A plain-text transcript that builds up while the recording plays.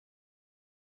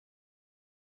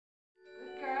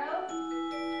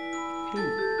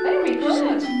Very good.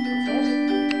 That's it.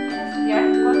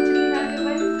 Yeah, one, two, hand this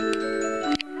way.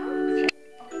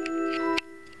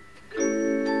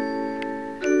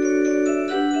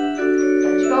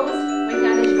 There she goes. When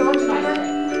can she go? Nice.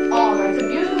 Oh, that's a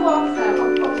beautiful walk there.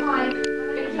 Up high.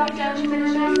 Pick it up down to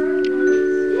finish it.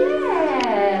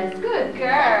 Yes, good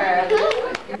girl.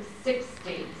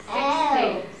 16.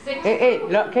 Hey,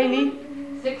 look, Kaylee.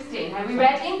 16. Are we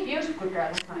ready? Beautiful, good girl.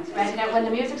 That's nice. Ready now? When the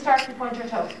music starts, we point your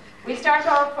toe. We start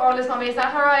off, Orla's mummy. Is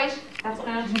that all right? That's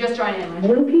grand. You just join in. Right?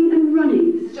 Walking and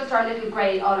running. This is just our little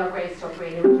grey, all our grey stuff,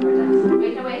 really.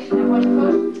 Wait, no, wait. Now point your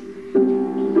foot.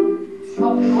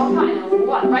 Up high now.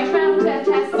 1. Right round.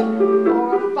 Test. 4,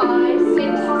 5,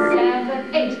 6,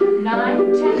 7, 8, 9,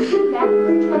 10,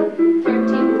 11, 12,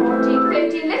 13, 14,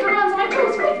 15. Little runs on my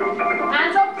toes. Quick.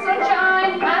 Hands up,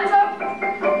 sunshine. Hands up.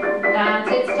 That's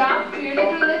it. Stop. Do your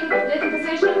little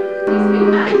position. Please be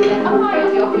hands. Then up high.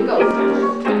 Up you go.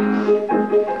 Stretch.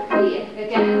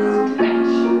 Again.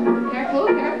 Stretch. Careful.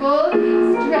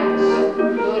 Stretch.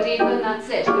 Good evening. That's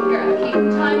it. Good girl. Keep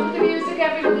time with the music.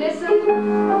 Everyone listen.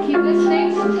 Keep listening.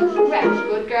 Stretch.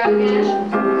 Good girl again.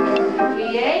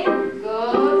 Plie.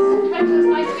 Good. Stretch those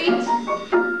nice feet.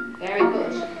 Very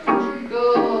good.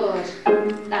 Good.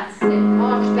 That's it.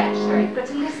 More stretch. Sorry. Got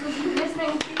to listen. Keep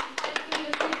listening.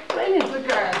 Brilliant. Good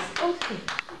girls. Okay.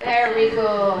 Very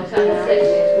good. That's it.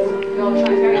 You all try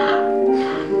very good.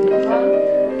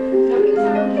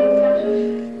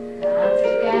 That's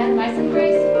it again. Nice and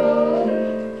graceful.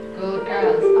 Good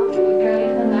girls. Up. Good girl.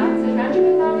 And that's it. Round your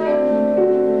longer.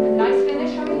 Nice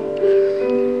finish, honey.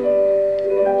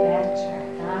 Good, that's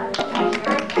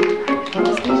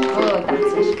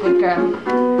it. Good girl.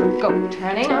 Go.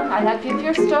 Turning. I'll help you if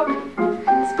you're stuck.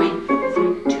 Spring.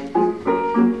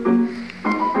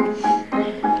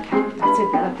 That's it.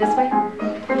 Now up this way.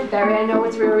 There, I know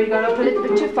it's really gone up a little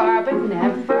bit too far, but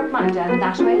never mind. Down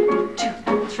that way.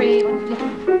 2, 3.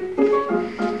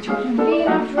 Lean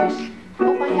after it.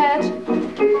 Up my head.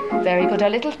 Very good. A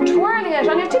little twirling it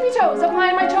on your tippy toes. Up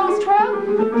high on my toes. Twirl.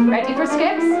 Ready for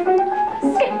skips?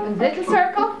 Skip. A little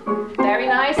circle. Very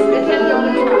nice. Little twirl.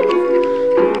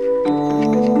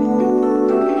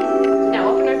 Now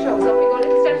up on our toes. Up we go.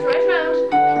 Little steps right round.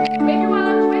 Wave your wand.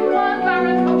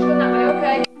 Lauren. Oh, she's going that way.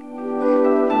 Okay.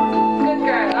 Good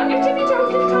girl. On your tippy toes.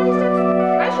 Little tiny steps.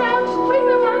 Right round. Wave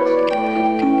your wand.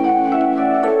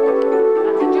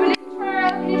 That's it. Do a little twirl.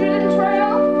 Can you do a little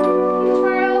twirl?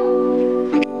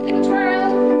 Little twirl.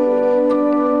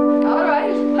 All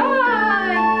right.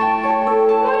 Fly.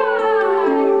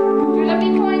 Do a lovely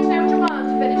point now with your wand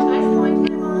to finish. Nice point with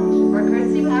your wand. Or a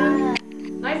curtsy with you.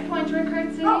 Nice point or a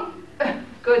curtsy.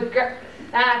 Good girl.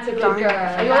 That's a good girl.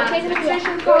 Are you all taking a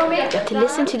position for me? To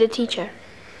listen to the teacher.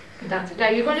 That's it. Now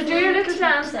you're going to do your little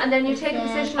dance and then you take a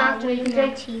position after. You can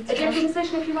take a different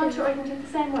position if you want to, or you can take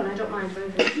the same one. I don't mind.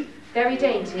 Very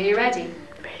dainty. Are you ready?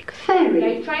 Very good. Fairy. Now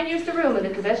you try and use the room a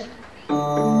little bit. That's it.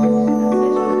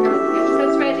 Get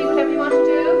yourselves ready, whatever you want to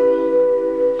do.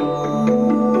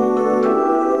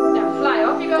 Now fly,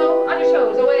 off you go, on your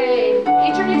toes, away.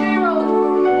 Each of you do your own.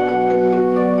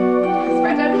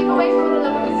 Spread out, keep away from one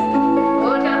another. Go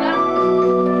down that.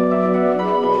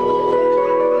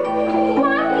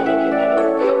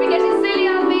 Don't be getting silly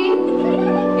on me.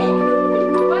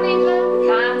 Come on, England.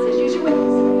 That's it, use your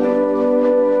wings.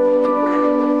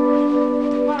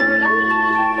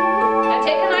 Now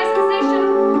take a nice position.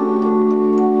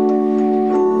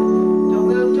 Don't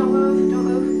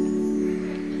move.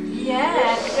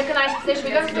 Yeah, take a nice position. We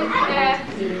got to do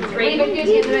 3 big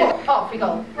beauty in the middle. Off we go.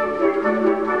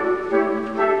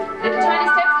 Little tiny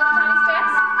steps.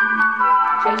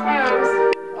 Change my arms.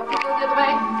 Off we go the other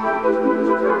way.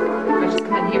 I'll just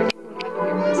come in here.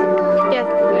 Yeah.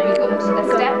 Very good. A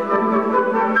step.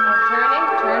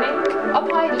 Turning. Up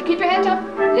high. Keep your head up.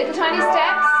 Little tiny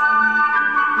steps.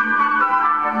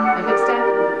 A big step.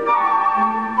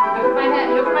 Look at my head.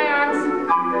 Look at my arms.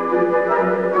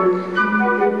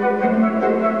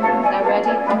 Now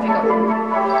ready? Off you go.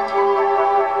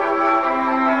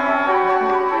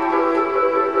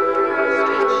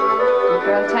 Good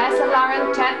girl. Tess and Lauren.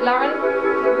 Lauren.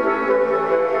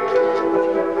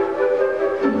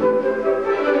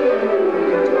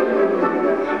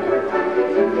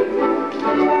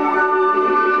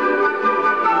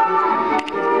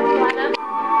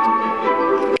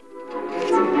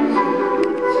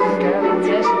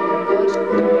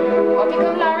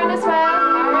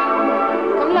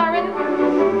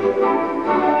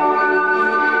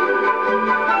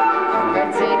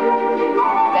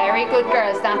 Good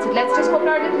girls, that's it. Let's just open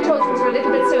our little toes because we're a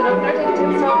little bit soon. Open our little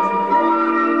toes.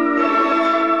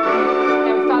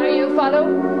 Now we follow you, follow.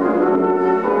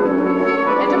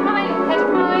 Head up high, head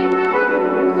up high.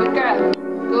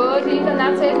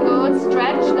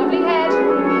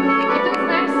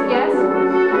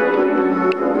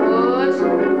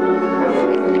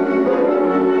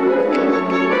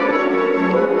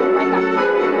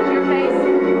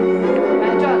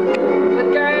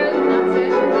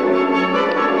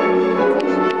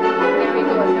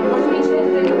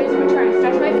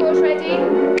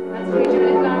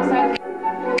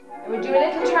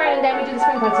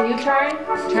 you turn.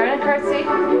 Turn and curtsy.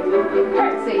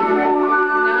 Curtsy. Nana.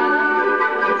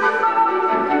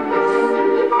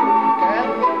 Girl.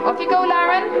 Off you go,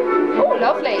 Lauren. Oh,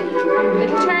 lovely.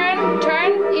 Little turn.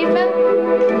 Turn, Evelyn.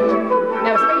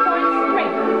 Now spring points.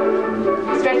 Spring.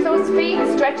 Stretch those feet.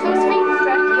 Stretch those feet.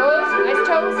 Stretch. Good. Nice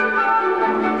toes.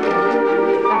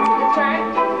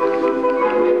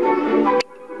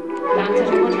 That's a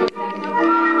little turn. That's it.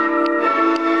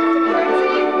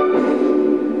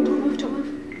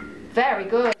 Very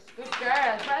good.